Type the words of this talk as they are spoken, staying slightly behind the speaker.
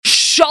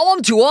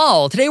Shalom to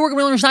all! Today we're going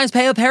to learn Mishnah's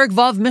Peah, Perek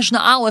Vav, Mishnah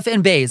Aleph,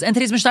 and Beis. And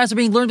today's Mishnahs are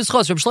being learned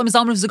b'schos. Reb Shlomo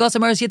Zalman of Zagas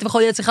Amar Yisiyat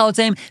v'chol Yitzchak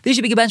Halotzim. These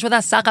should be gebenched with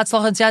Sachat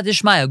Tzlach and Tziyat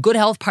Yishmaya, good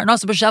health,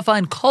 Parnasa b'Shefa,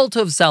 and Kol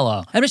Tov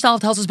Sela. And Mishnah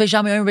Aleph tells us Beis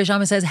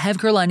Shammai says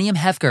Hefker La'aniyim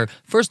Hefker.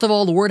 First of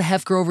all, the word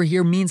Hefker over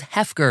here means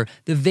Hefker.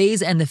 The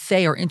vase and the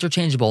fey are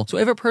interchangeable. So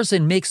if a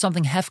person makes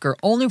something Hefker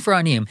only for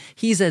Aniyim,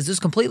 he says this is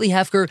completely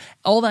Hefker.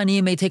 All the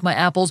Aniyim may take my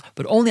apples,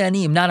 but only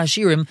Aniyim, not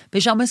Ashirim.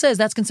 Beis Shammai says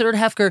that's considered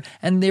Hefker,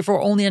 and therefore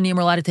only Aniyim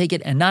are allowed to take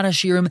it, and not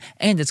Ashirim,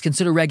 and it's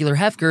considered regular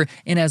Hefker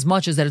in as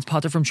much as that it's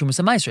potter from Shumas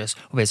and Maisris.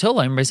 Beis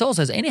Hillel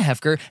says any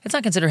Hefker, it's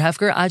not considered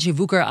Hefker ad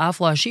shevukar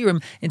afla Ashirim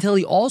until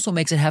he also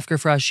makes it Hefker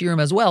for Ashirim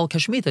as well,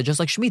 Kashmita, just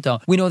like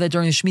Shemitah. We know that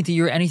during the Shemitah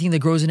year, anything that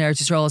grows in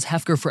Eretz Yisrael is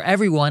Hefker for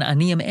everyone,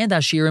 Aniyim and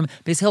Ashirim.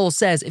 Beis Hillel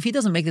says if he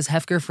doesn't make this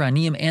Hefker for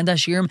Aniyim and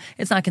Ashirim,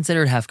 it's not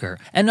considered Hefker.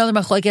 And another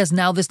machlokes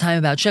now this time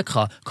about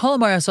Shekha. Kol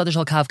amar asadish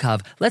al kav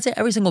kav. Let's say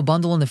every single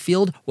bundle in the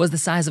field was the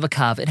size of a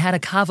kav. It had a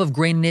kav of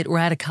grain in it or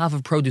had a kav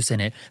of produce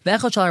in it.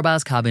 Ve'echad shal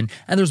arba'as kavin.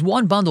 And there's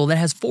one bundle that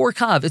has 4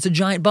 kav. It's a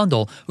giant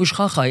bundle.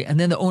 Ushchachai. And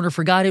then the owner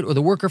forgot it or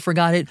the worker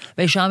forgot it.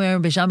 Beis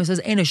Shammai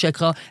says ain't a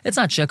shekha. It's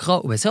not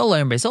shekha. Beis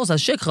Hillel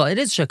says shekha. It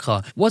is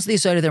shekha. What's the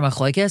aside of their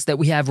machlokes that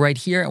we have right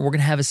here? And we're going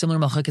to have a similar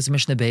machlokes in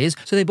Mishnah Beis.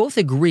 So they both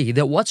agree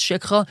that what's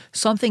shekha?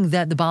 Something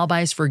that the Baal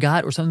Bayis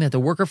forgot or something that the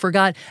worker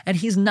forgot, and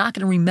he's not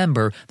going to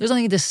remember. There's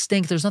nothing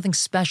distinct. There's nothing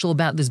special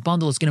about this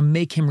bundle that's going to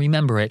make him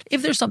remember it.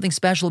 If there's something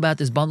special about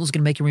this bundle that's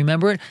going to make him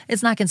remember it,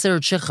 it's not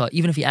considered shekha.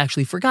 Even if he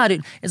actually forgot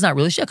it, it's not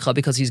really shekha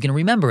because he's going to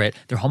remember it.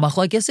 Their whole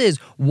machlokes is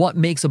what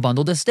makes a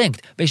bundle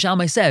distinct. Beis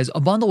Shammai says a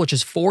bundle which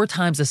is 4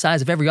 times the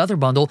size of every other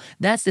bundle,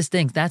 that's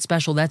distinct, that's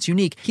special, that's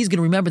unique. He's going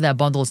to remember that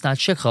bundle. It's not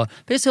shekha.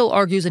 Beis Hillel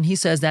argues and he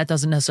says that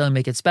doesn't necessarily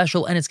make it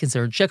special and it's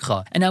considered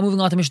shekha. And now moving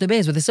on to Mishnah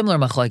Beis with a similar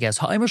machlokes.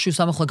 Ha'imr shu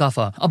samach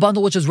lagafa. A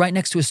bundle which is right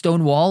next to a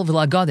stone wall,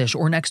 v'la gadish,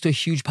 or next to a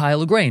huge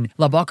pile of grain.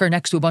 La bakar,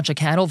 next to a bunch of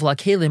cattle, v'la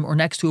kelim, or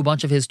next to a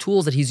bunch of his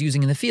tools that he's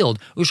using in the field.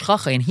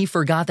 Ushchacha, and he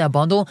forgot that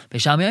bundle.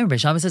 Beis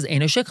Shammai says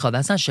ain't a shekha.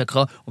 That's not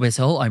shekha. Beis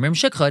Hillel imrim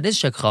shekha. It is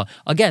shekha.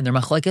 Again, their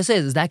machlokes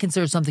is that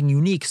considered something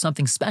unique,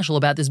 something special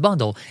about this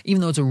bundle.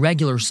 Even though it's a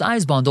regular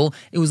size bundle,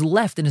 it was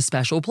left in a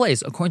special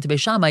place. According to Beis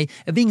Shammai,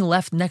 if being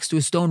left next to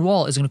a stone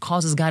wall is going to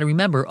cause this guy to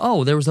remember,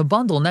 oh, there was a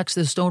bundle next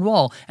to the stone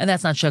wall, and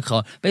that's not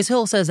shekha. Beis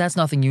Hillel says that's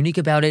nothing unique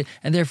about it,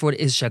 and therefore it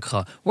is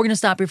shekha. We're going to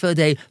stop here for the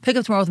day. Pick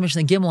up tomorrow with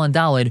Mishnah Gimel and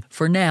Daled.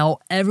 For now,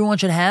 everyone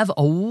should have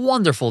a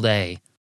wonderful day.